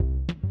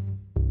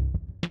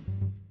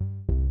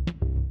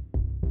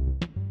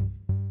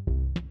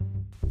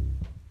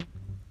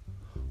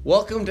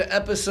Welcome to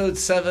episode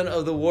 7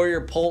 of the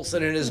Warrior Pulse,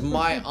 and it is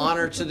my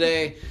honor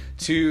today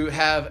to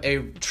have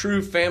a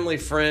true family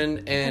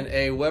friend and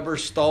a Weber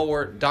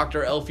stalwart,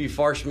 Dr. Elfie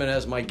Farshman,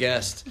 as my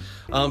guest.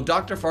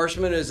 Dr.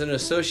 Farshman is an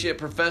associate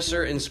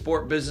professor in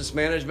sport business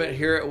management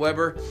here at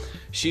Weber.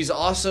 She's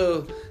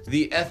also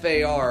the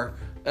FAR,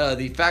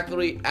 the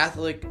faculty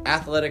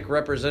athletic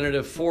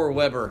representative for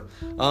Weber.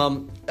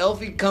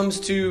 Elfie comes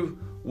to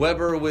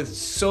Weber with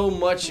so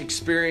much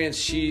experience.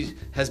 She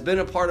has been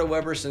a part of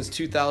Weber since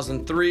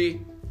 2003.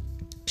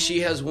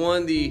 She has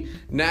won the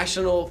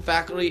National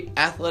Faculty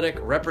Athletic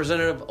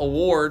Representative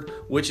Award,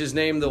 which is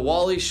named the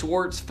Wally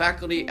Schwartz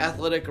Faculty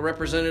Athletic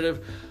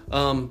Representative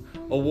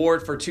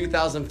Award for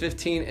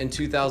 2015 and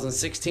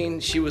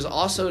 2016. She was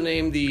also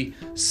named the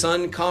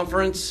Sun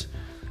Conference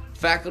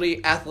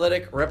Faculty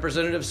Athletic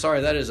Representative,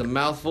 that is a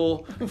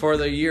mouthful, for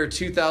the year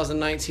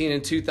 2019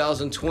 and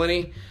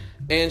 2020.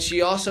 And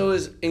she also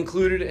is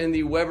included in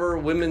the Weber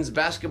Women's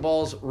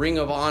Basketball's Ring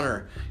of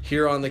Honor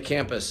here on the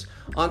campus.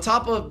 On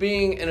top of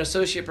being an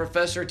associate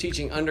professor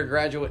teaching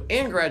undergraduate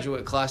and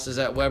graduate classes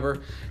at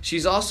Weber,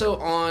 she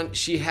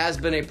has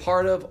been a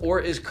part of or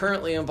is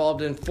currently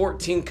involved in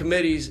 14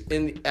 committees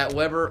at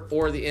Weber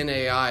or the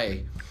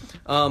NAIA.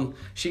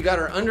 She got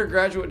her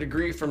undergraduate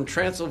degree from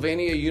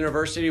Transylvania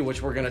University,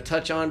 which we're going to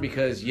touch on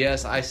because,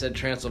 yes, I said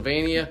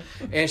Transylvania,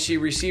 and she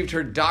received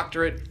her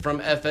doctorate from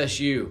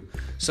FSU.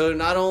 So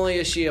not only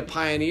is she a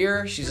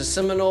pioneer, she's a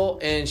Seminole,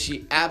 and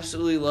she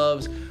absolutely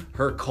loves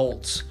her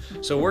Colts.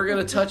 So we're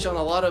going to touch on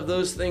a lot of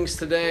those things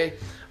today.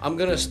 I'm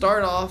going to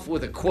start off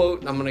with a quote,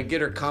 and I'm going to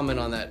get her comment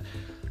on that.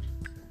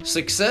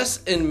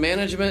 Success in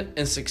management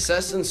and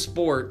success in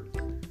sport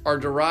are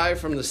derived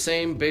from the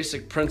same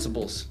basic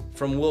principles,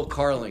 from Will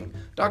Carling.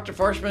 Dr.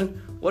 Farshman,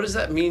 what does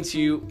that mean to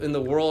you in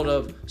the world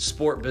of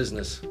sport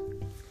business?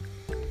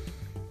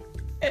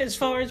 As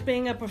far as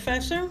being a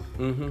professor,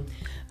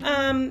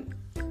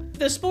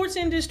 the sports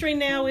industry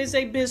now is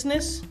a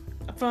business,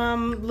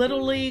 from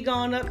little league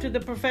on up to the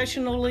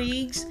professional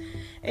leagues,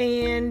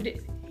 and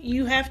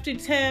you have to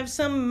have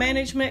some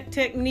management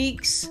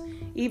techniques,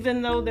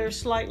 even though they're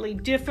slightly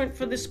different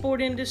for the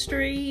sport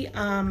industry.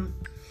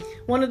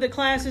 One of the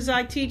classes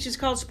I teach is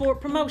called sport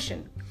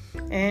promotion,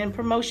 and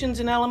promotion's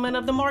an element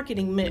of the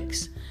marketing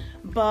mix.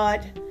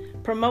 But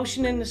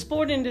promotion in the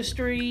sport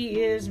industry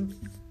is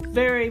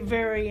very,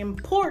 very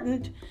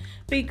important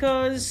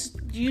because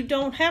you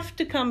don't have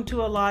to come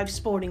to a live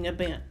sporting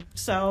event.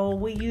 So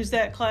we use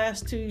that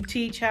class to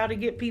teach how to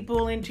get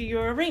people into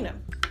your arena.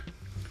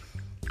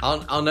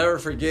 I'll never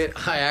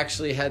forget, I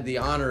actually had the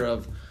honor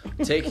of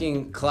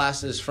taking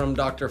classes from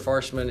Dr.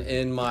 Farshman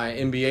in my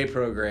MBA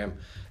program.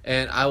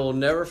 And I will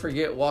never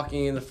forget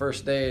walking in the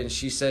first day, and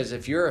she says,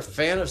 if you're a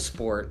fan of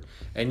sport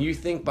and you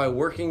think by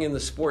working in the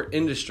sport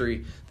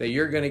industry that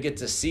you're going to get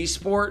to see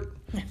sport,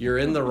 you're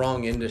in the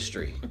wrong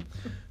industry.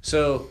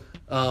 So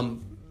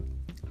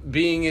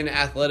being in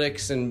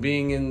athletics and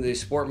being in the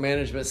sport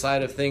management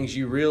side of things,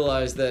 you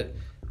realize that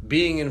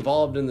being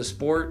involved in the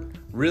sport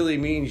really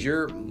means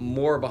you're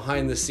more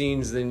behind the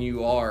scenes than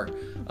you are.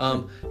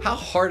 How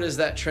hard is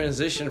that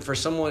transition for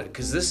someone,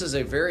 because this is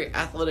a very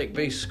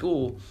athletic-based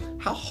school,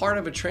 how hard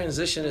of a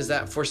transition is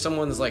that for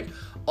someone that's like,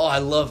 oh, I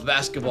love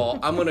basketball,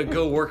 I'm going to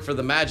go work for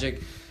the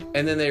Magic,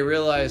 and then they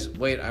realize,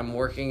 wait, I'm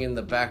working in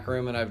the back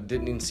room and I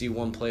didn't even see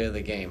one play of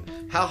the game.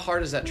 How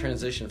hard is that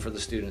transition for the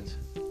students?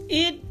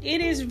 It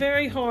is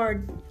very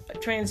hard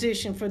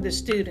transition for the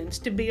students.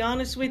 To be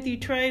honest with you,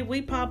 Trey,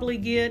 we probably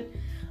get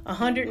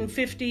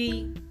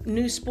 150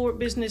 new sport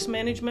business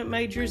management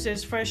majors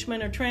as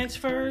freshmen or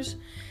transfers,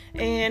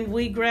 and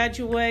we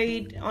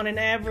graduate on an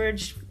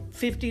average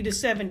 50 to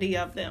 70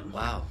 of them.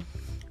 Wow.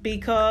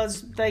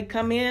 Because they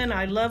come in,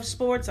 I love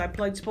sports, I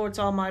played sports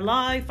all my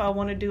life, I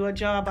want to do a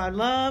job I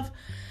love.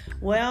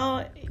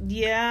 Well,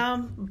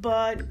 yeah,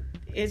 but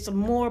it's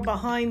more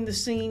behind the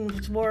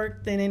scenes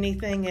work than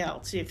anything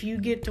else. If you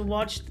get to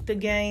watch the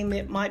game,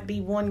 it might be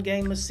one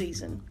game a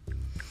season.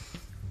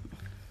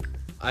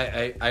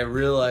 I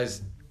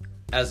realize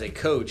as a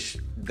coach,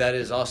 that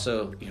is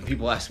also,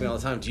 people ask me all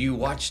the time, do you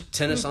watch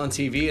tennis on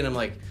TV? And I'm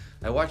like,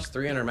 I watch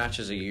 300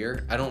 matches a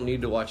year. I don't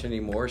need to watch any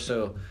more.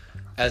 So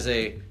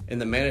in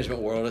the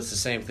management world, it's the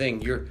same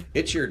thing.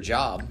 It's your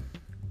job.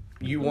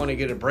 You want to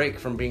get a break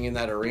from being in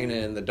that arena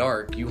in the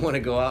dark. You want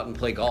to go out and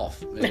play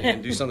golf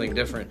and do something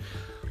different.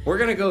 We're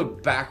going to go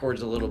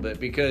backwards a little bit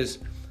because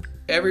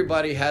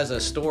everybody has a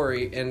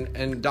story,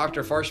 and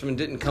Dr. Farshman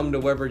didn't come to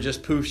Weber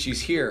just poof,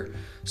 she's here.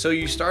 So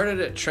you started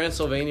at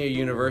Transylvania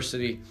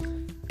University,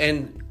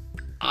 and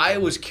I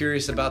was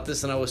curious about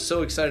this, and I was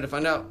so excited to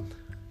find out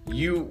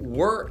you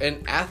were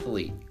an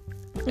athlete,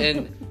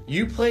 and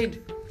you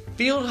played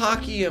field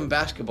hockey and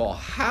basketball.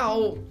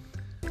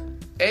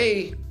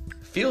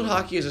 Field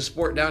hockey is a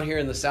sport down here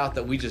in the South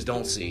that we just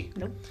don't see.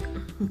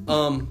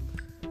 Nope.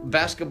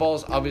 Basketball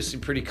is obviously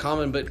pretty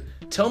common, but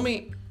tell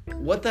me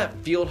what that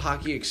field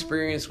hockey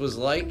experience was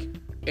like,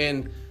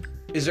 and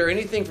is there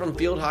anything from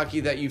field hockey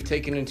that you've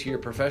taken into your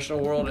professional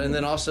world, and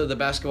then also the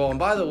basketball? And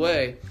by the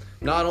way,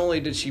 not only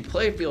did she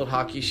play field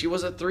hockey, she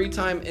was a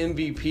 3-time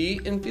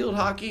MVP in field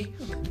hockey,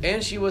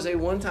 and she was a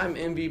 1-time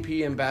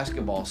MVP in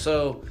basketball.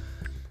 So,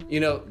 you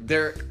know,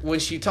 when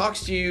she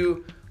talks to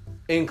you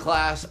in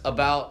class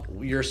about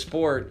your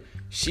sport,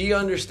 she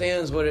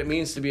understands what it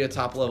means to be a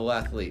top-level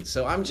athlete.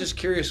 So I'm just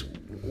curious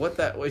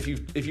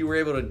if you were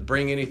able to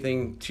bring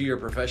anything to your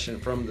profession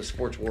from the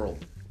sports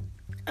world.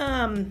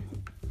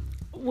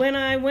 When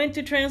I went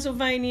to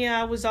Transylvania,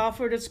 I was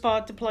offered a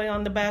spot to play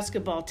on the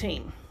basketball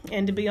team.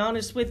 And to be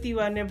honest with you,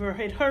 I never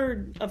had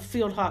heard of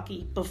field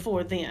hockey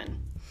before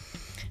then.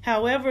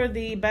 However,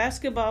 the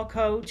basketball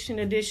coach, in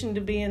addition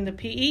to being the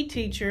PE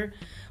teacher,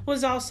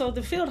 was also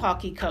the field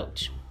hockey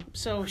coach.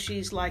 So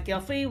she's like,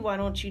 Elfie, why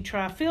don't you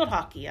try field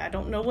hockey? I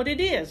don't know what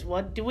it is.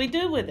 What do we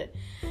do with it?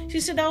 She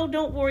said, oh,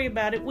 don't worry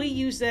about it. We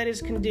use that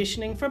as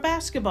conditioning for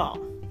basketball.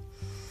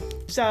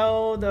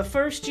 So the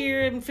first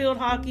year in field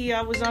hockey,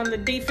 I was on the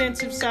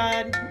defensive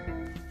side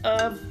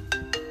of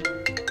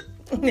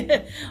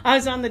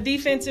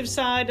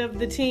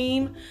the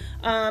team.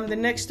 The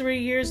next 3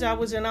 years, I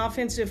was an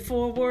offensive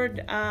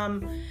forward.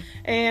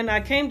 And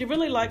I came to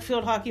really like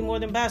field hockey more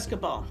than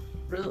basketball.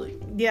 Really?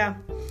 Yeah.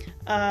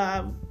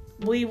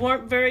 We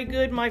weren't very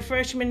good my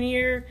freshman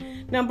year.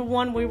 Number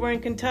one, we were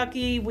in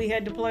Kentucky. We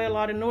had to play a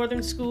lot of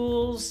northern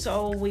schools,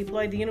 so we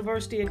played the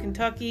University of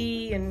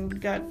Kentucky and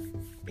got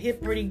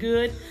hit pretty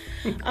good.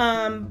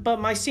 But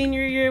my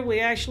senior year, we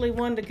actually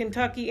won the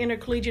Kentucky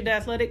Intercollegiate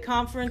Athletic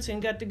Conference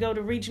and got to go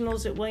to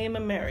regionals at William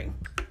 & Mary.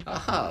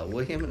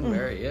 William &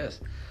 Mary, yes.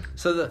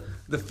 So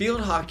the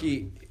field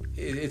hockey,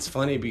 it's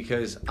funny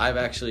because I've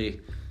actually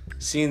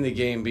seen the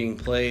game being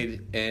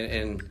played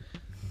and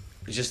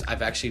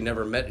I've actually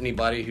never met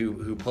anybody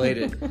who played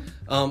it.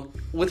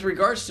 With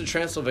regards to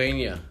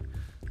Transylvania,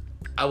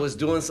 I was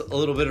doing a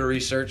little bit of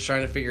research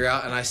trying to figure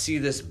out, and I see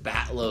this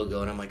bat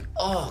logo, and I'm like,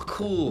 oh,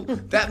 cool.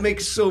 That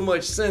makes so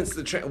much sense.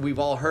 We've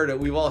all heard it.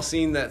 We've all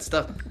seen that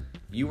stuff.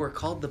 You were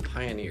called the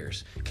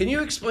Pioneers. Can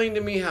you explain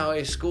to me how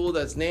a school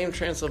that's named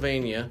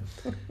Transylvania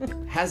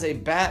has a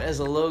bat as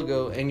a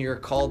logo, and you're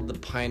called the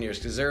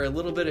Pioneers? Is there a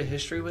little bit of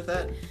history with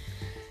that?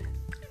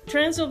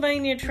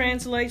 Transylvania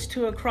translates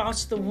to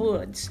across the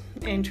woods,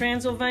 and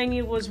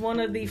Transylvania was one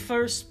of the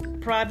first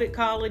private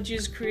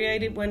colleges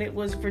created when it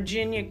was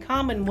Virginia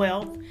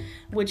Commonwealth,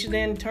 which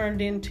then turned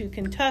into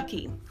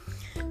Kentucky.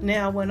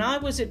 Now, when I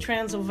was at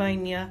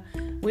Transylvania,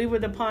 we were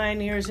the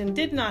Pioneers and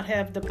did not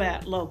have the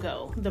bat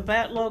logo. The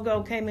bat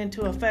logo came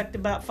into effect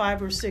about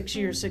 5 or 6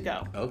 years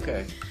ago.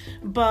 Okay.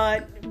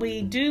 But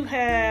we do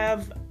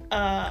have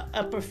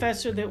a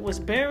professor that was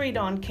buried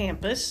on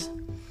campus.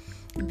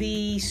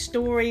 The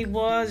story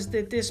was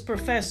that this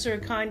professor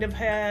kind of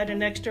had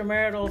an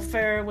extramarital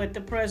affair with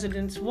the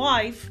president's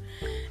wife,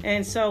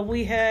 and so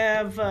we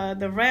have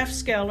the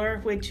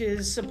Rathskeller, which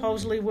is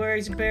supposedly where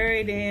he's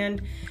buried,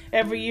 and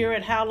every year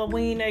at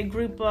Halloween a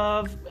group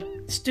of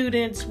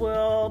students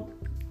will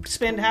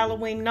spend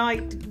Halloween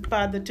night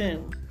by the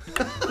tomb.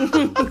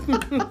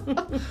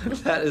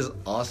 That is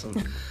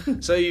awesome.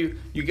 So you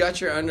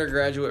got your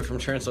undergraduate from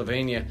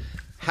Transylvania.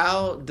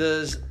 How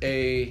does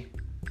a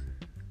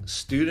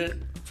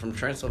student from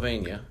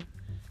Transylvania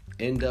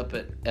end up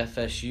at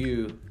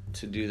FSU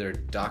to do their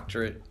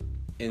doctorate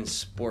in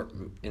sport?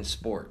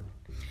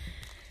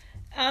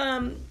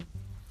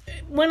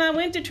 When I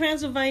went to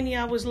Transylvania,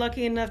 I was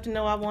lucky enough to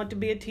know I want to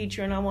be a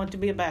teacher and I want to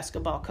be a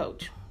basketball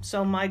coach.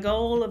 So my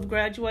goal of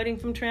graduating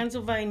from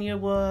Transylvania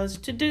was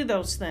to do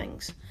those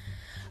things.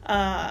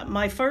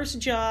 My first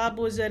job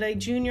was at a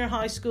junior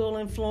high school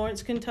in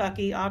Florence,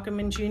 Kentucky,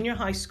 Ackerman Junior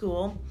High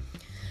School.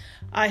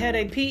 I had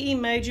a PE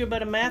major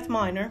but a math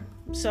minor.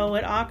 So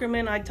at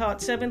Ackerman, I taught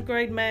 7th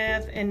grade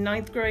math and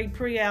 9th grade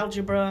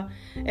pre-algebra,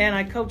 and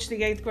I coached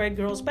the 8th grade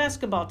girls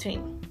basketball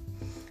team.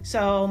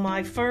 So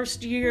my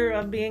first year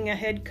of being a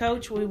head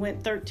coach, we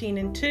went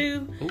 13-2.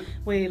 Ooh.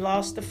 We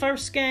lost the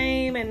first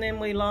game, and then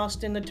we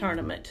lost in the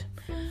tournament.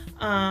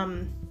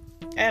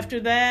 After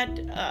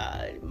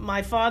that,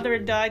 my father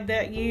had died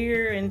that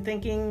year, and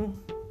thinking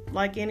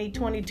like any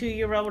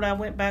 22-year-old, I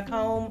went back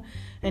home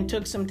and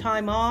took some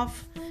time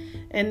off.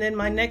 And then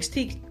my next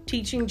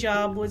teaching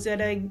job was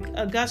at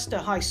Augusta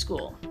High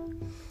School.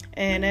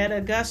 And at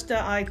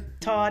Augusta, I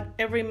taught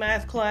every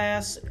math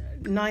class,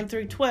 9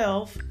 through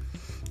 12,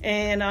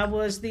 and I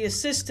was the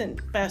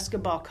assistant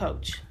basketball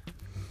coach.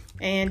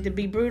 And to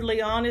be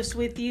brutally honest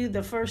with you,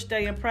 the first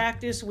day of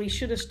practice, we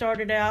should have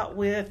started out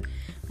with,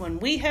 when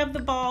we have the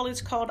ball,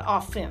 it's called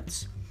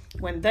offense.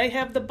 When they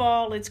have the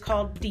ball, it's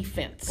called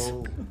defense.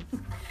 Oh.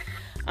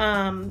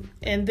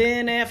 And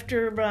then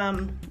after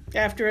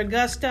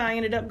Augusta, I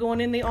ended up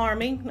going in the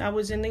Army. I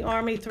was in the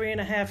Army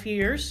 3.5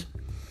 years.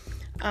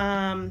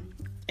 And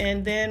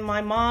then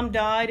my mom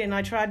died, and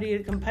I tried to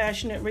get a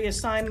compassionate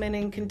reassignment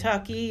in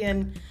Kentucky,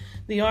 and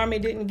the Army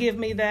didn't give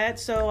me that,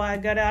 so I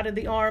got out of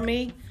the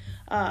Army.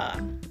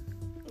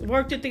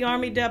 Worked at the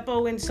Army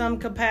Depot in some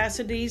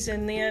capacities,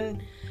 and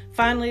then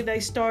finally they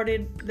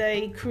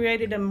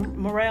created a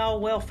Morale,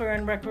 Welfare,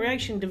 and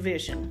Recreation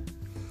Division.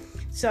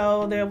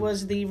 So there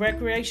was the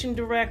recreation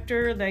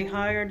director. They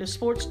hired a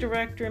sports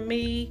director,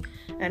 me,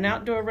 an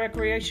outdoor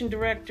recreation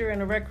director,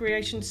 and a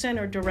recreation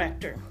center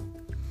director.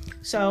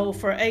 So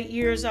for 8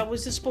 years, I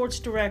was the sports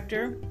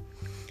director.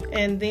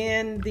 And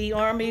then the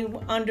Army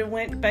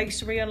underwent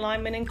base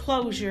realignment and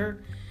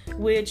closure,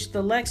 which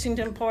the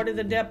Lexington part of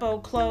the depot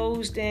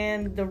closed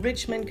and the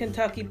Richmond,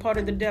 Kentucky part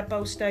of the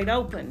depot stayed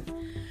open.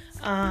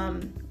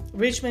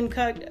 Richmond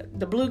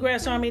the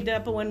Bluegrass Army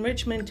Depot in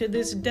Richmond to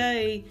this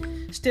day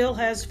still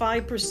has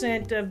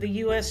 5% of the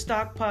U.S.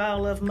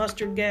 stockpile of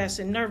mustard gas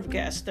and nerve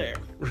gas there.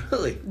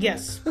 Really?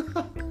 Yes.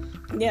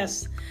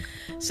 Yes.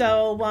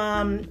 So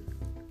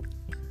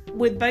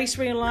with base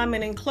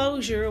realignment and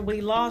closure,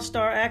 we lost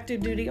our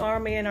active duty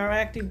Army and our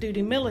active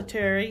duty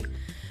military.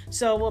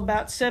 So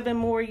about 7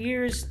 more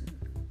years,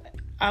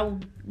 I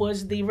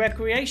was the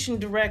recreation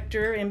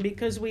director, and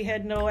because we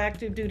had no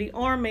active duty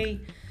Army,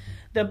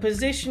 the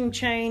position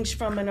changed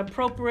from an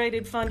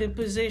appropriated funded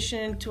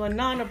position to a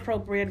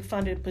non-appropriated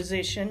funded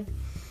position,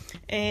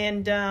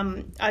 and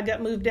I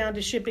got moved down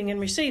to shipping and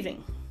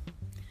receiving.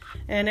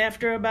 And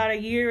after about a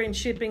year in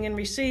shipping and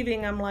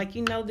receiving, I'm like,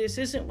 this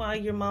isn't why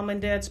your mom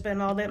and dad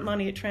spent all that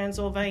money at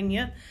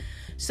Transylvania.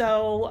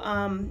 So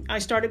I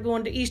started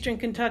going to Eastern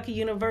Kentucky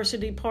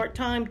University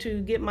part-time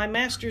to get my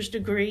master's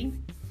degree.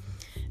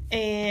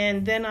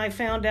 And then I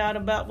found out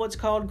about what's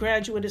called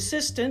graduate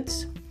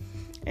assistance.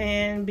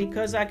 And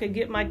because I could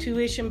get my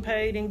tuition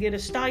paid and get a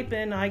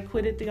stipend, I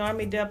quit at the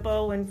Army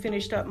Depot and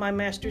finished up my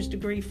master's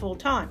degree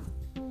full-time.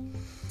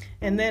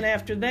 And then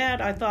after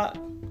that, I thought,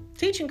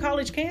 teaching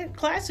college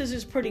classes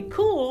is pretty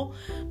cool,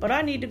 but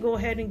I need to go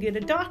ahead and get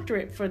a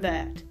doctorate for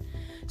that.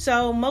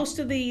 So most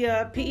of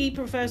the PE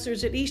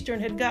professors at Eastern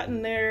had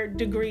gotten their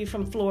degree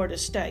from Florida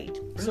State.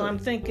 Really? So I'm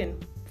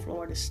thinking,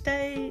 Florida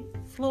State,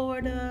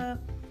 Florida,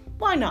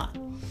 why not?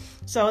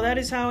 So that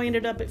is how I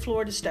ended up at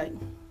Florida State.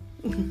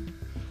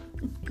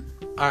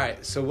 All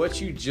right, so what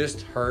you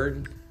just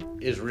heard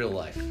is real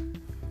life.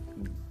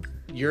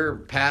 Your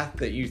path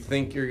that you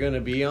think you're going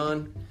to be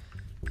on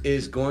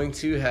is going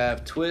to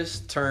have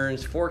twists,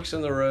 turns, forks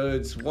in the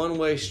roads,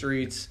 one-way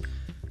streets,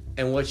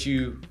 and what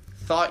you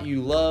thought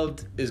you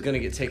loved is going to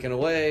get taken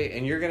away,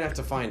 and you're going to have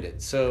to find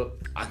it. So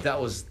that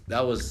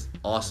was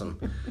awesome.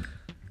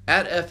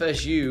 At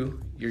FSU,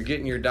 you're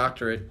getting your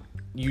doctorate.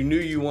 You knew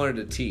you wanted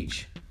to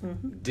teach.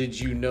 Mm-hmm. Did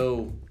you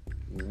know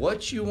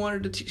what you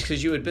wanted to teach?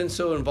 Because you had been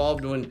so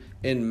involved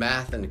in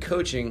math and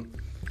coaching.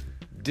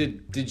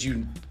 Did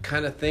you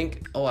kind of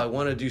think, I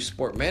want to do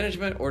sport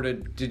management, or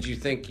did you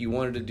think you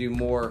wanted to do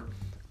more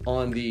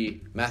on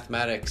the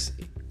mathematics,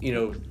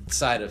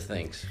 side of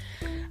things?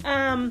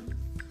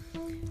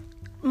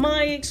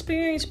 My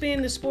experience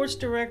being the sports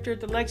director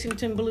at the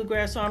Lexington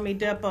Bluegrass Army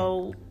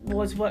Depot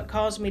was what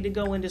caused me to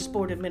go into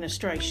sport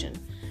administration.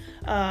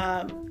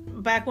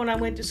 Back when I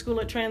went to school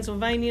at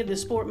Transylvania, the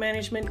sport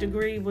management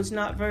degree was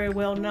not very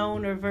well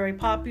known or very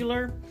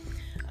popular.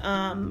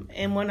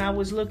 And when I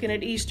was looking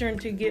at Eastern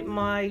to get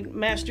my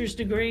master's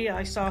degree,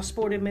 I saw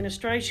sport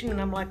administration,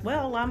 and I'm like,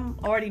 well, I'm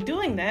already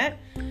doing that,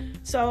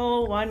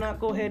 so why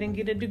not go ahead and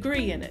get a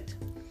degree in it?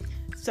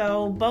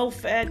 So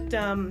both at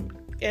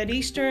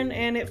Eastern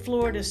and at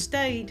Florida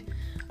State,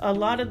 a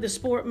lot of the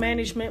sport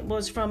management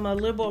was from a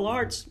liberal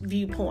arts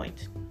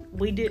viewpoint.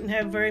 We didn't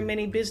have very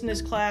many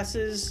business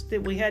classes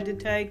that we had to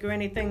take or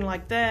anything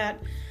like that.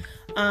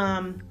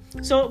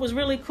 So it was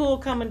really cool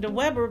coming to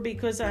Weber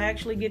because I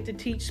actually get to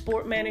teach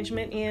sport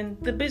management in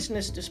the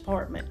business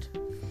department.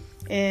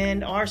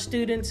 And our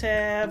students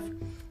have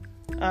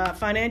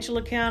financial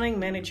accounting,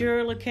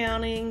 managerial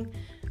accounting,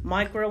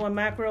 micro and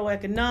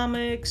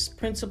macroeconomics,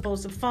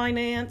 principles of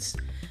finance.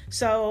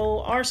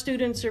 So our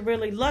students are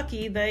really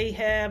lucky. They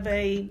have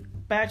a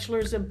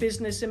Bachelor's of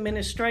Business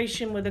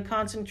Administration with a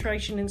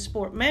concentration in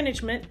sport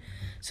management.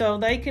 So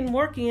they can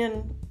work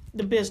in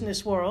the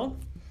business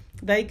world.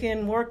 They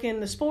can work in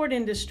the sport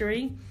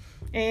industry,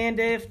 and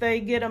if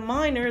they get a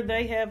minor,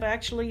 they have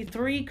actually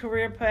 3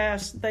 career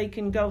paths they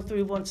can go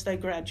through once they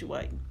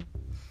graduate.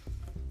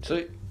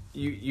 So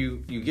you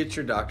get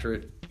your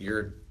doctorate.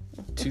 You're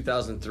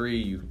 2003.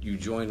 You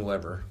join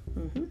Weber,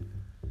 mm-hmm.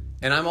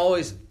 And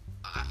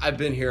I've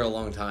been here a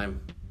long time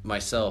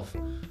myself,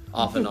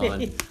 off and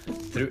on,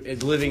 through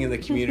living in the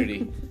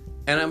community,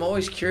 and I'm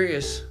always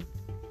curious,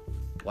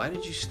 why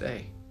did you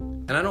stay?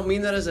 And I don't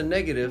mean that as a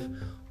negative.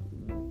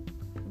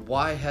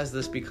 Why has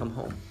this become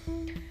home?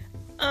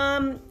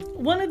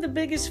 One of the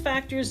biggest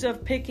factors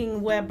of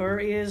picking Weber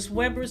is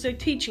Weber's a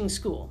teaching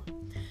school.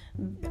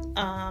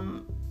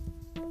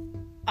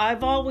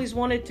 I've always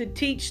wanted to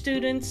teach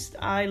students.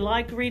 I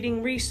like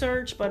reading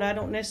research, but I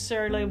don't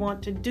necessarily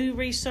want to do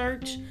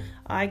research.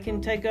 I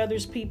can take other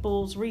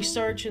people's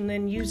research and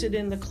then use it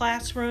in the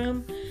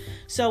classroom.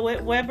 So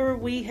at Weber,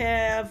 we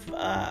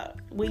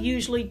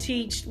usually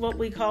teach what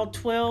we call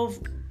 12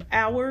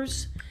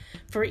 hours.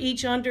 For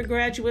each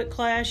undergraduate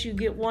class, you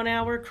get 1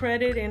 hour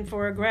credit, and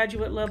for a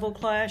graduate level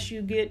class,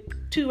 you get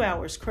 2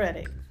 hours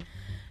credit.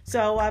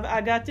 So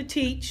I got to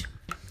teach.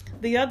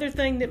 The other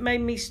thing that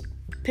made me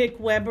pick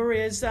Weber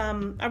is I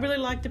really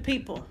like the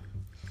people.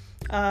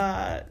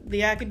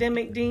 The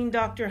academic dean,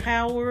 Dr.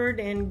 Howard,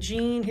 and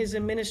Jean, his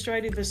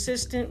administrative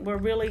assistant, were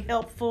really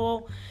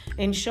helpful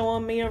in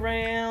showing me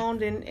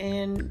around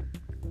and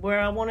where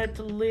I wanted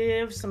to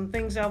live, some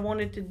things I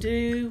wanted to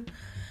do.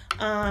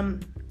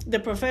 The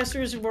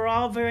professors were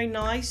all very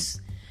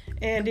nice,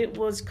 and it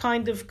was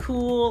kind of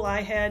cool.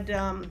 I had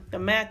the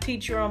math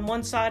teacher on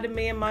one side of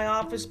me in my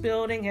office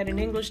building, had an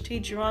English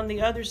teacher on the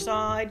other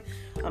side,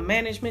 a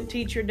management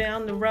teacher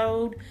down the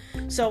road.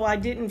 So I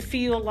didn't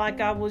feel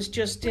like I was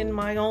just in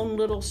my own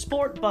little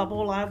sport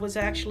bubble. I was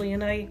actually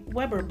in a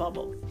Weber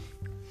bubble.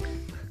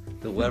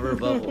 The Weber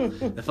bubble.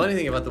 The funny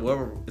thing about the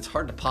Weber, it's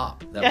hard to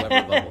pop that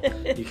Weber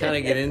bubble. You kind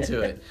of get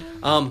into it.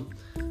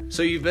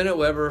 So you've been at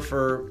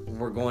Weber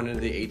we're going into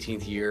the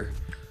 18th year.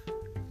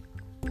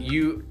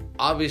 You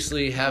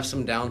obviously have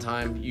some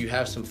downtime. You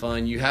have some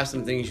fun. You have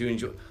some things you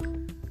enjoy.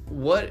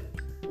 What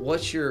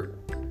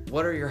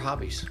are your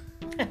hobbies?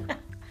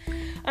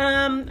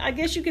 I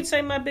guess you could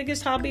say my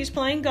biggest hobby is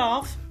playing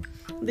golf.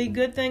 The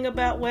good thing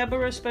about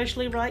Weber,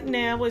 especially right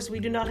now, is we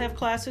do not have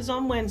classes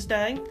on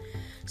Wednesday.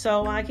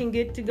 So I can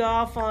get to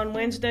golf on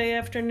Wednesday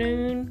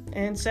afternoon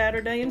and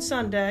Saturday and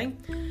Sunday.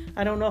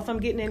 I don't know if I'm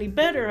getting any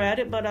better at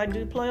it, but I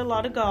do play a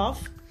lot of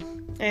golf.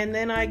 And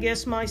then I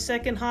guess my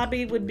second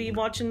hobby would be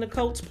watching the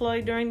Colts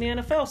play during the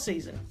NFL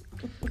season.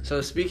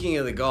 So speaking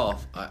of the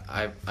golf,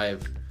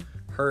 I've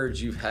heard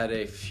you've had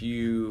a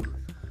few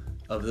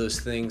of those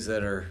things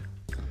that are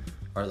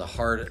the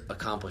hard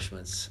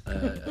accomplishments.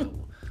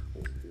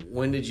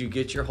 When did you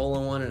get your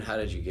hole-in-one, and how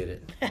did you get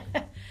it?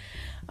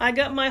 I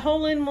got my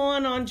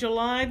hole-in-one on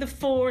July the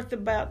 4th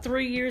about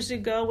 3 years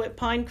ago at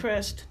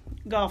Pinecrest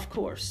Golf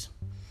Course.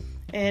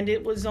 And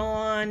it was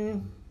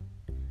on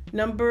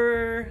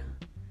number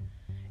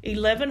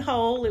 11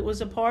 hole. It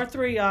was a par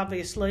 3,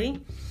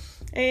 obviously.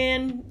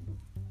 And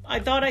I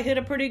thought I hit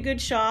a pretty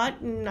good shot,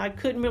 and I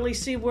couldn't really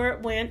see where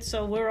it went,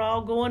 so we're all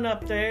going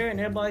up there, and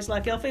everybody's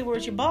like, Elfie,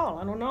 where's your ball?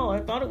 I don't know.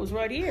 I thought it was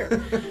right here.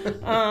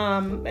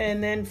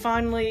 And then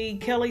finally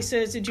Kelly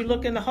says, did you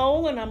look in the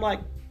hole? And I'm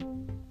like,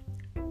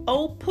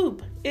 oh,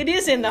 poop. It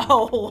is in the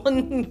hole.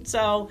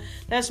 So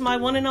that's my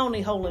one and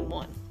only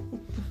hole-in-one.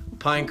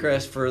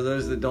 Pinecrest, for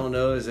those that don't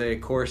know, is a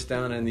course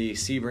down in the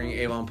Sebring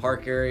Avon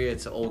Park area.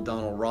 It's an old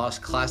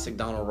classic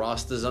Donald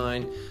Ross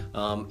design.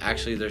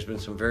 Actually, there's been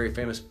some very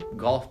famous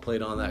golf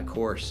played on that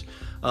course.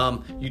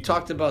 You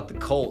talked about the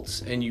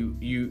Colts, and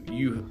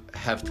you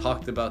have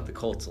talked about the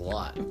Colts a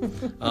lot.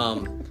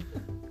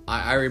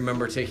 I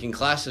remember taking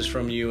classes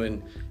from you,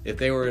 and if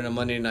they were in a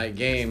Monday night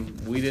game,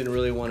 we didn't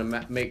really want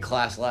to make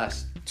class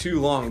last too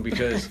long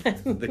because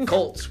the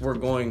Colts were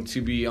going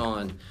to be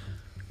on.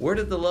 Where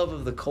did the love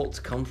of the Colts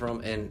come from,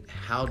 and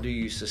how do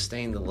you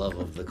sustain the love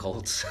of the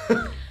Colts?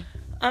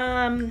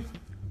 A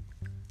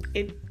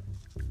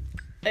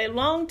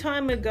long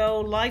time ago,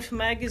 Life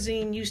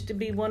magazine used to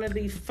be one of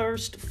the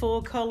first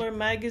full-color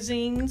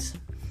magazines,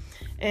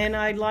 and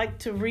I liked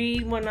to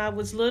read when I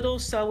was little,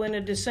 so in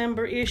a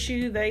December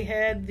issue, they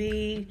had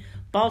the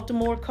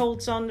Baltimore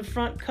Colts on the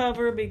front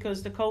cover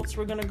because the Colts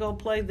were going to go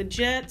play the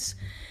Jets.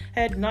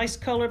 Had nice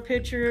color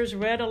pictures,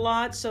 read a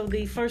lot, so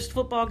the first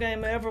football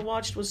game I ever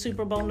watched was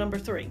Super Bowl number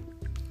 3.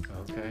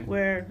 Okay.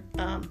 Where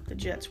the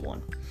Jets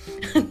won.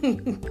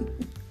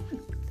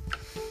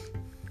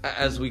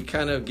 As we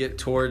kind of get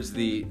towards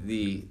the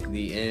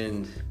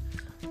end,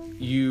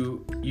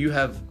 you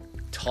have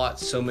taught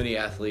so many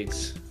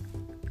athletes,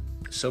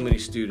 so many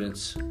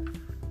students,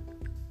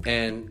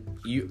 and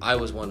I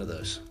was one of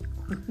those.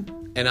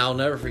 And I'll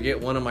never forget,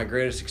 one of my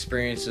greatest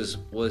experiences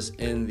was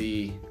in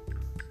the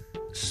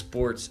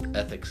sports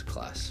ethics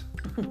class.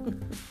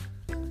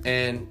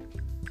 And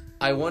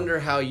I wonder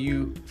how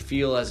you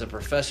feel as a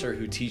professor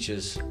who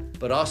teaches,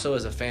 but also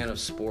as a fan of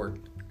sport.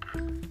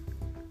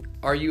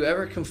 Are you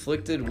ever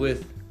conflicted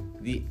with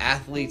the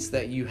athletes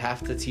that you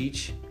have to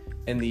teach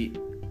and the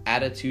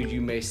attitude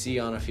you may see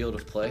on a field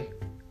of play?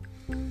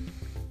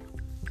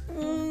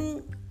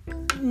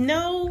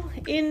 No.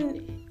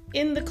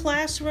 In the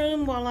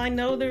classroom, while I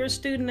know they're a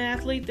student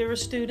athlete, they're a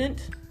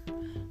student.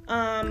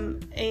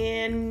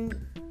 And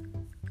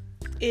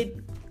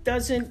it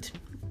doesn't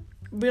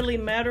really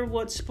matter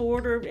what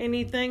sport or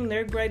anything.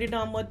 They're graded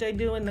on what they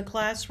do in the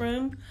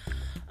classroom.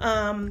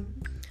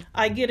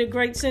 I get a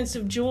great sense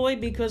of joy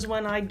because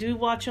when I do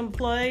watch them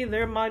play,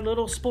 they're my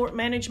little sport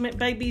management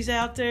babies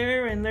out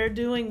there, and they're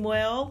doing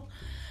well.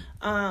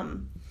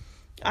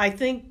 I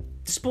think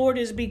sport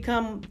has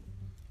become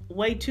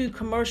way too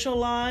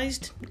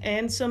commercialized,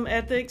 and some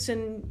ethics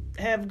and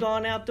have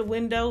gone out the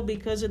window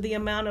because of the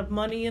amount of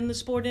money in the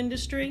sport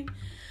industry.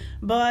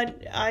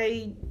 But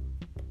I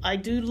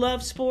do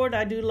love sport.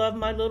 I do love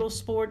my little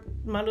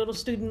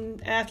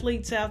student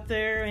athletes out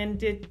there,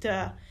 and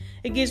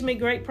it gives me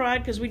great pride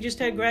because we just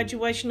had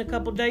graduation a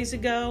couple days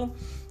ago,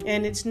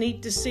 and it's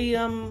neat to see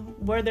them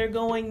where they're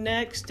going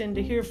next and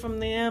to hear from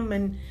them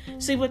and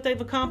see what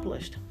they've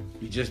accomplished.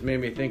 You just made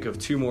me think of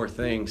two more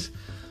things.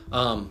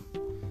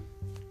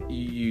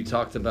 You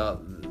talked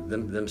about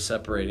them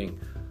separating,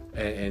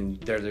 and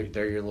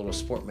they're your little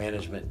sport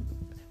management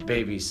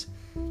babies.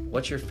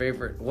 What's your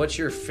favorite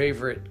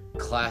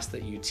class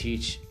that you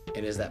teach,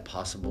 and is that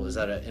possible? Is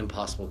that an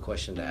impossible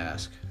question to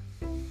ask?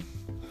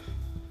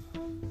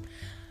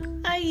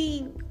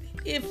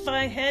 If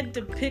I had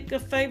to pick a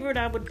favorite,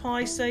 I would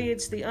probably say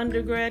it's the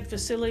undergrad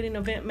facility and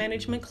event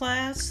management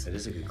class. It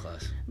is a good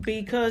class.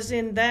 Because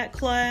in that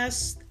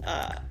class,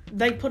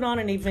 they put on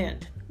an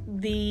event.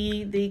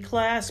 The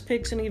class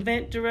picks an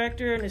event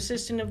director, an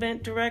assistant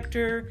event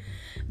director.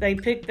 They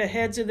pick the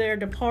heads of their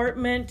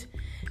department.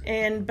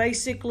 And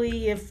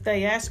basically, if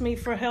they ask me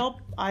for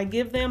help, I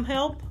give them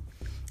help.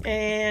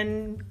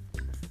 And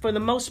for the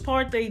most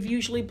part, they've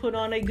usually put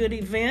on a good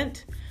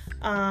event.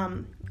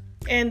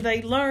 And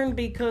they learn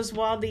because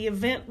while the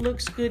event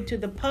looks good to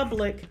the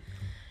public,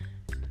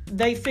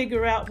 they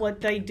figure out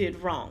what they did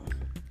wrong.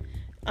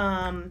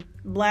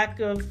 Lack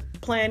of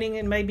planning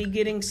and maybe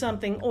getting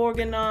something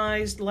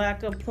organized,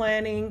 lack of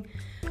planning.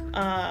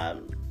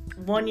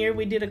 One year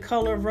we did a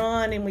color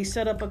run and we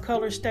set up a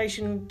color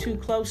station too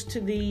close to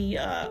the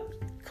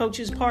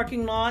coach's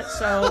parking lot,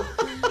 so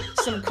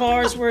some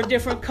cars were a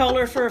different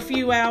color for a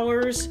few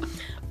hours.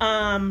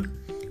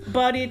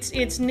 But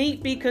it's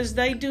neat because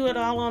they do it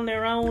all on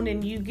their own,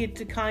 and you get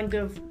to kind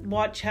of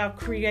watch how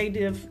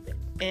creative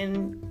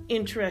and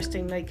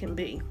interesting they can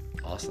be.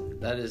 Awesome.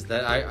 That is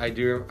that. I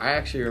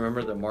actually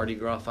remember the Mardi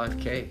Gras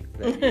 5K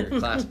that your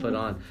class put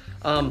on.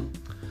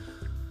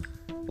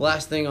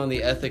 Last thing on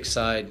the ethics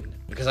side,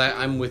 because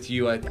I'm with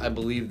you. I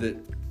believe that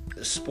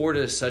sport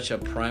is such a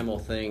primal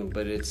thing,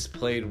 but it's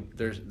played.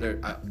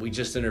 We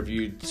just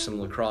interviewed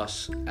some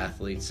lacrosse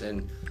athletes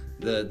and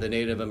the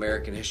Native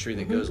American history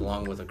that goes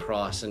along with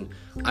lacrosse. And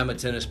I'm a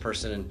tennis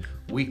person, and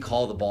we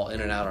call the ball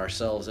in and out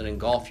ourselves. And in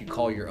golf, you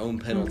call your own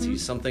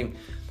penalties. Something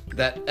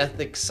that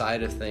ethics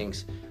side of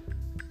things.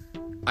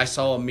 I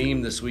saw a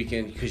meme this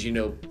weekend because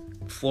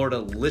Florida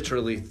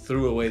literally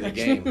threw away the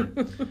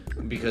game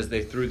because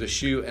they threw the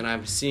shoe, and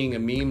I'm seeing a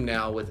meme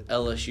now with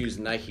LSU's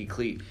Nike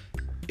cleat.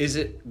 Is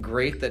it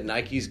great that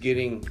Nike's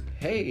getting,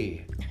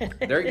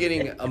 they're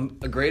getting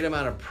a great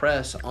amount of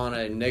press on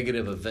a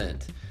negative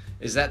event?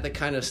 Is that the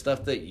kind of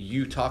stuff that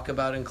you talk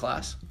about in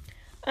class?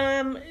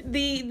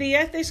 The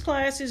ethics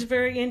class is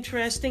very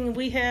interesting.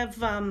 We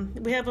have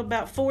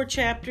about 4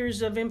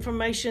 chapters of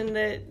information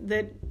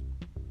that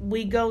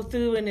we go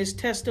through and is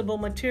testable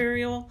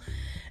material.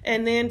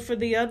 And then for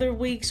the other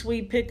weeks,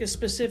 we pick a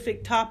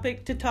specific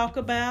topic to talk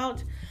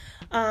about.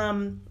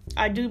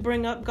 I do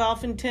bring up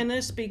golf and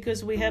tennis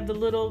because we have the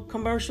little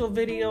commercial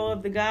video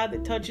of the guy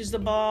that touches the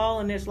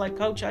ball, and it's like,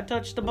 Coach, I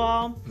touched the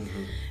ball.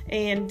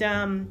 And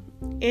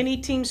any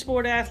team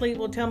sport athlete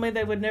will tell me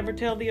they would never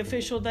tell the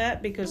official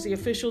that because the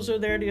officials are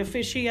there to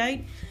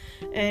officiate.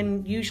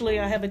 And usually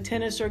I have a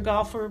tennis or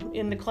golfer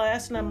in the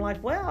class, and I'm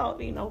like, well,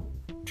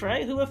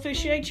 Trey, who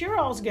officiates your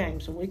all's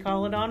games? And we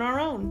call it on our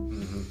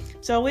own.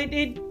 So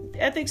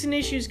ethics and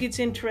issues gets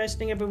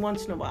interesting every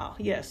once in a while.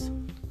 Yes.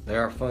 They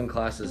are fun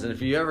classes. And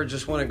if you ever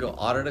just want to go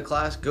audit a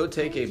class, go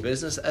take a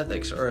business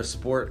ethics or a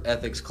sport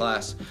ethics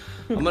class.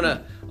 I'm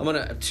gonna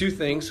have 2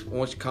 things I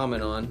want you to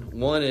comment on.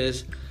 One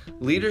is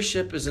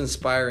leadership is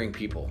inspiring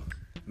people.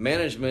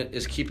 Management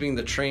is keeping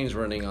the trains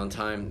running on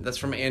time. That's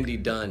from Andy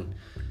Dunn.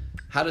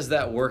 How does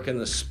that work in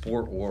the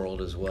sport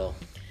world as well?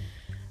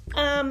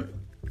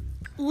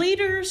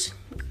 Leaders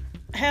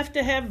have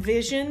to have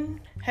vision,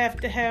 have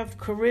to have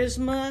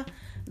charisma.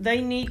 They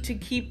need to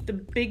keep the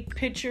big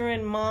picture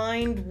in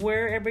mind,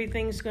 where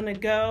everything's going to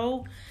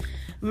go.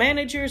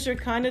 Managers are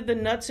kind of the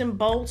nuts and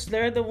bolts.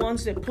 They're the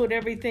ones that put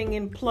everything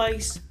in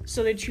place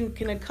so that you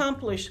can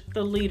accomplish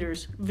the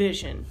leader's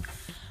vision.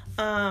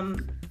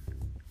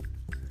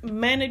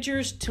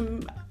 Managers,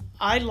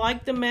 I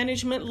like the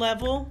management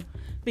level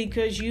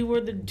because you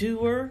are the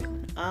doer.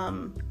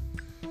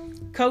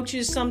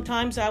 Coaches,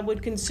 sometimes I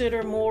would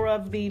consider more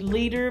of the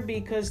leader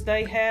because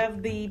they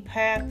have the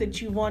path that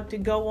you want to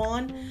go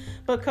on.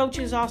 But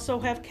coaches also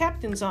have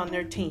captains on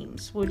their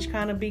teams, which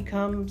kind of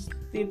becomes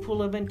the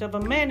equivalent of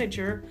a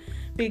manager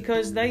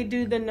because they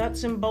do the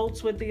nuts and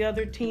bolts with the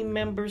other team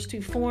members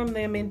to form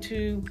them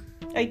into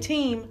a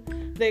team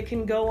that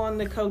can go on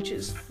the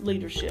coach's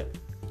leadership.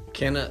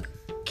 Can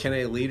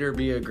a leader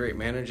be a great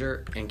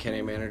manager, and can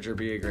a manager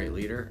be a great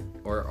leader,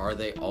 or are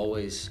they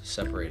always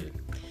separated?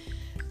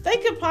 They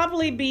could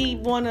probably be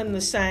one and the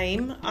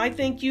same. I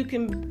think you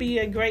can be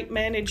a great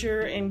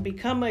manager and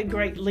become a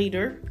great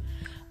leader.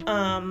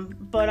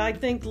 But I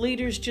think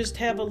leaders just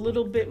have a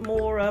little bit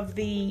more of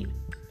the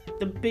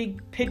big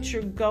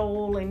picture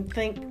goal and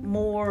think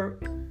more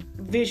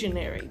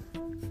visionary.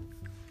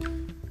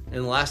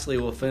 And lastly,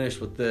 we'll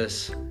finish with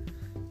this.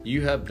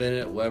 You have been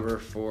at Weber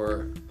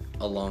for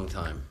a long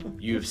time.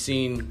 You've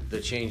seen the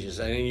changes.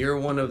 And you're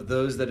one of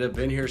those that have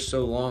been here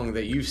so long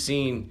that you've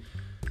seen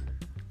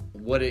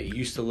what it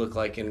used to look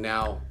like and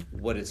now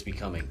what it's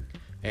becoming.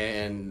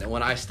 And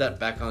when I stepped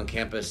back on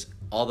campus,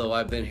 although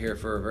I've been here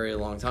for a very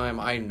long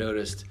time, I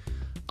noticed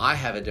I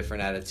have a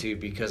different attitude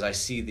because I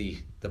see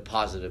the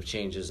positive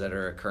changes that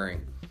are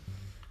occurring.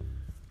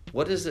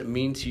 What does it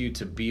mean to you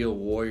to be a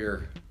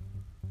Warrior,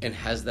 and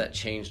has that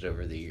changed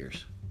over the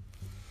years?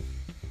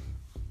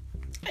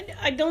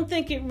 I don't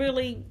think it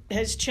really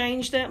has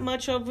changed that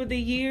much over the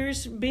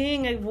years.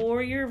 Being a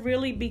Warrior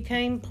really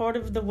became part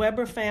of the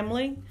Weber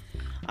family.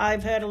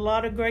 I've had a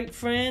lot of great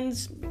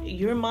friends.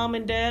 Your mom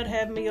and dad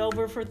have me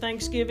over for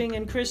Thanksgiving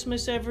and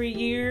Christmas every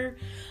year.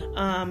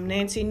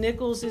 Nancy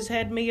Nichols has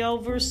had me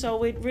over,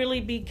 so it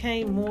really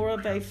became more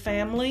of a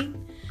family.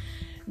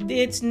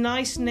 It's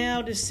nice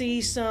now to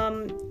see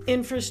some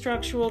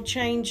infrastructural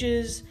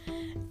changes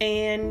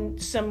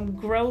and some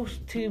growth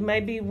to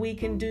maybe we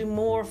can do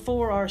more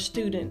for our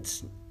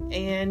students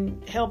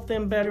and help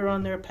them better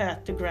on their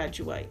path to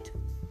graduate.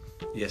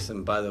 Yes,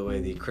 and by the way,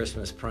 the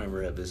Christmas prime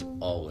rib is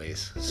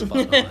always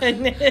spot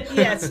on.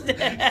 Yes.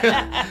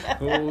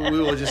 We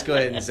will just go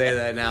ahead and say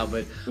that now,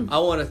 but I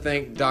want to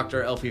thank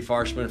Dr. Elfie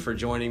Farshman for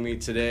joining me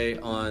today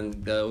on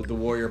the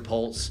Warrior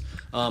Pulse.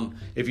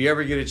 If you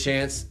ever get a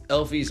chance,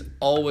 Elfie's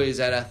always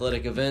at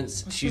athletic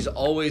events. She's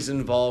always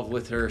involved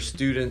with her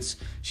students.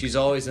 She's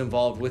always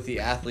involved with the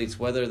athletes,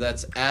 whether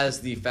that's as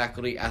the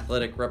faculty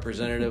athletic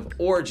representative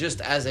or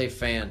just as a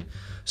fan.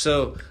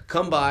 So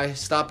come by,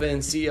 stop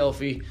in, see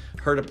Elfie.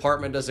 Her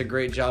department does a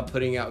great job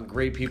putting out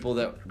great people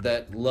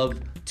that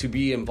love to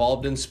be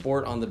involved in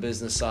sport on the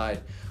business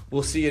side.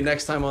 We'll see you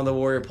next time on the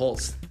Warrior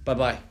Pulse.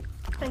 Bye-bye.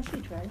 Thank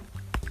you, Trey.